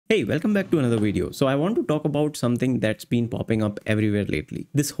Hey, welcome back to another video. So I want to talk about something that's been popping up everywhere lately.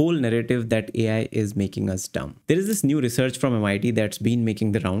 This whole narrative that AI is making us dumb. There is this new research from MIT that's been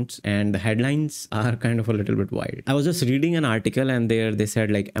making the rounds and the headlines are kind of a little bit wild. I was just reading an article and there they said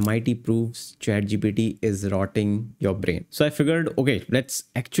like MIT proves ChatGPT is rotting your brain. So I figured, okay, let's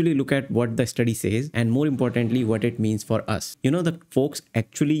actually look at what the study says and more importantly, what it means for us. You know, the folks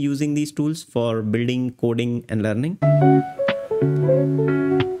actually using these tools for building, coding and learning.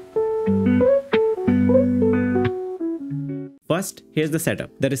 First, here's the setup.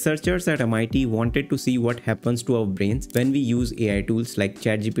 The researchers at MIT wanted to see what happens to our brains when we use AI tools like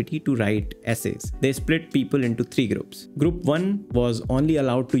ChatGPT to write essays. They split people into three groups. Group 1 was only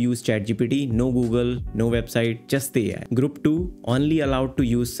allowed to use ChatGPT, no Google, no website, just the AI. Group 2 only allowed to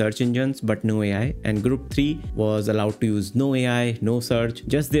use search engines but no AI. And group 3 was allowed to use no AI, no search,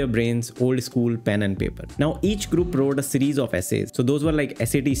 just their brains, old school pen and paper. Now each group wrote a series of essays. So those were like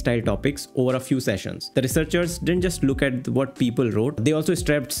SAT style topics over a few sessions. The researchers didn't just look at what people wrote, they also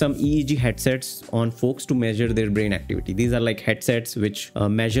strapped some EEG headsets on folks to measure their brain activity. These are like headsets which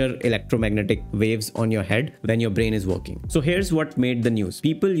measure electromagnetic waves on your head when your brain is working. So here's what made the news.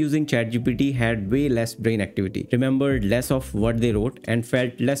 People using ChatGPT had way less brain activity, remembered less of what they wrote, and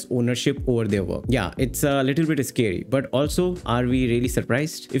felt less ownership over their work. Yeah, it's a little bit scary, but also, are we really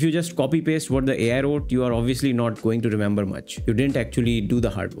surprised? If you just copy paste what the AI wrote, you are obviously not going to remember much. You didn't actually do the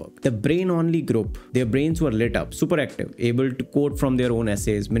hard work. The brain only group, their brains were lit up, super active, able to quote from their own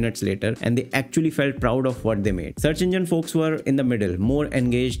essays minutes later, and they actually felt proud of what they made. Search engine folks were in the middle, more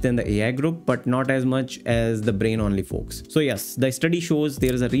engaged than the AI group, but not as much as the brain only folks. So yes, the study shows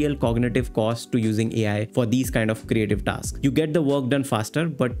there is a real cognitive cost to using AI for these kind of creative tasks. You get the work done faster,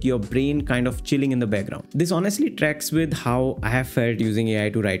 but your brain kind of chilling in the background. This honestly tracks with how I have felt using AI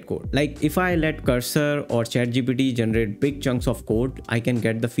to write code. Like if I let Cursor or ChatGPT generate big chunks of code, I can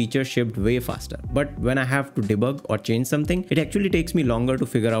get the feature shipped way faster. But when I have to debug or change something, it actually takes me longer to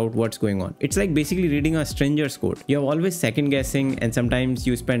figure out what's going on. It's like basically reading a stranger's code. You're always second guessing and sometimes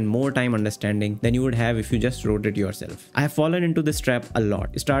you spend more time understanding than you would have if you just wrote it yourself. I have fallen into this trap a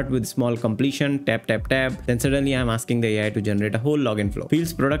lot. Start with small completion, tap, then suddenly I'm asking the AI to generate a whole login flow.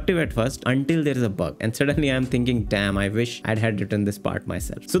 Feels productive at first until there is a bug and suddenly I'm thinking, damn, I wish I'd had written this part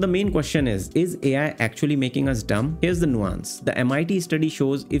myself. So the main question is AI actually making us dumb? Here's the nuance. The MIT study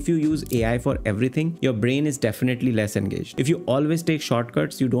shows if you use AI for everything, your brain is definitely less engaged. If you always take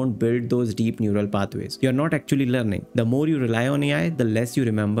shortcuts, you don't build those deep neural pathways. You're not actually learning. The more you rely on AI, the less you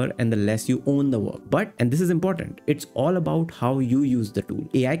remember and the less you own the work. But, and this is important, it's all about how you use the tool.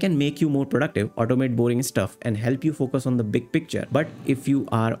 AI can make you more productive, automate boring stuff, and help you focus on the big picture. But if you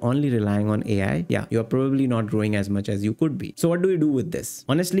are only relying on AI, yeah, you're probably not growing as much as you could be. So what do we do with this?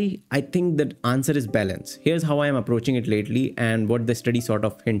 Honestly, I think the answer is balance. Here's how I am approaching it lately and what the study sort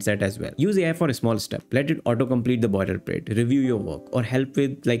of hints at as well. Use AI for a small step. Let it autocomplete the boilerplate, review your work, or help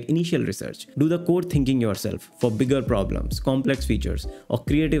with like initial research. Do the core thinking yourself for bigger problems, complex features, or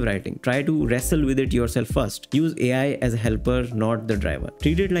creative writing. Try to wrestle with it yourself first. Use AI as a helper, not the driver.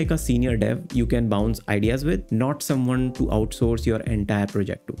 Treat it like a senior dev you can bounce ideas with, not someone to outsource your entire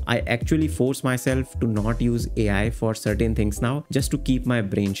project to. I actually force myself to not use AI for certain things now just to keep my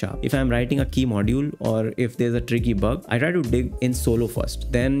brain sharp. If I'm writing a key module or if there's a tricky bug, I try to dig in solo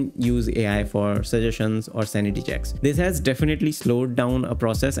first, then use AI for suggestions or sanity checks. This has definitely slowed down a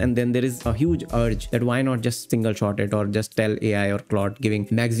process, and then there is a huge urge that why not just single shot it or just tell AI or Claude giving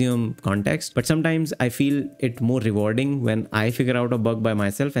maximum context. But sometimes I feel it more rewarding when I figure out a bug by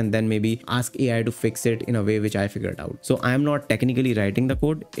myself and then maybe ask AI to fix it in a way which I figured out. So I am not technically writing the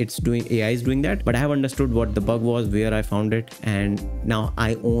code, AI is doing that, but I have understood what the bug was, where I found it, and now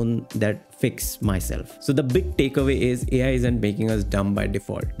I own that fix myself. So the big takeaway is AI isn't making us dumb by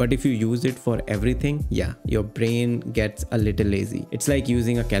default, but if you use it for everything, yeah, your brain gets a little lazy. It's like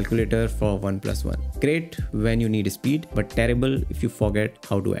using a calculator for 1 + 1. Great when you need speed, but terrible if you forget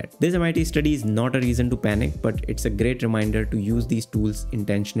how to add. This MIT study is not a reason to panic, but it's a great reminder to use these tools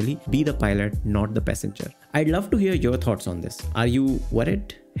intentionally. Be the pilot, not the passenger. I'd love to hear your thoughts on this. Are you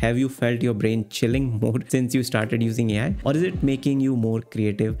worried? Have you felt your brain chilling more since you started using AI? Or is it making you more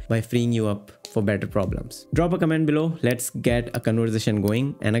creative by freeing you up for better problems? Drop a comment below. Let's get a conversation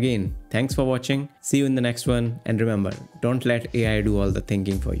going. And again, thanks for watching. See you in the next one. And remember, don't let AI do all the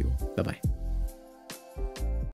thinking for you. Bye-bye.